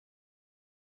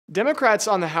Democrats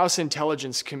on the House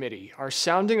Intelligence Committee are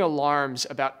sounding alarms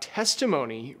about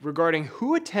testimony regarding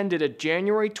who attended a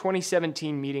January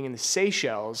 2017 meeting in the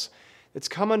Seychelles that's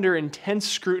come under intense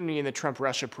scrutiny in the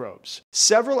Trump-Russia probes.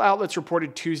 Several outlets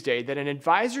reported Tuesday that an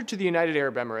advisor to the United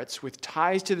Arab Emirates with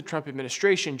ties to the Trump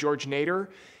administration, George Nader,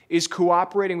 is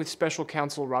cooperating with special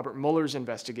counsel Robert Mueller's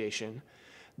investigation.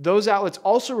 Those outlets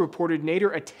also reported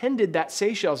Nader attended that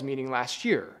Seychelles meeting last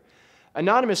year.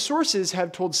 Anonymous sources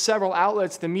have told several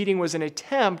outlets the meeting was an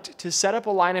attempt to set up a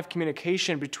line of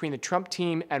communication between the Trump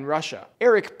team and Russia.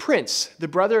 Erik Prince, the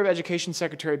brother of Education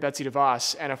Secretary Betsy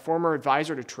DeVos and a former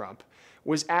advisor to Trump,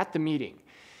 was at the meeting.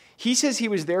 He says he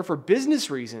was there for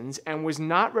business reasons and was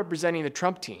not representing the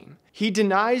Trump team. He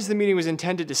denies the meeting was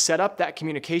intended to set up that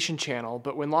communication channel,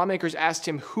 but when lawmakers asked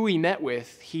him who he met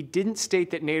with, he didn't state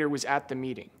that Nader was at the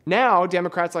meeting. Now,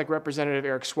 Democrats like Representative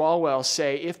Eric Swalwell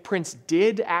say if Prince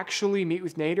did actually meet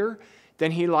with Nader,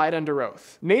 then he lied under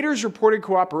oath. Nader's reported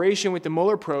cooperation with the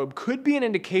Mueller probe could be an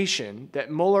indication that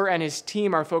Mueller and his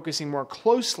team are focusing more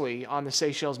closely on the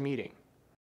Seychelles meeting.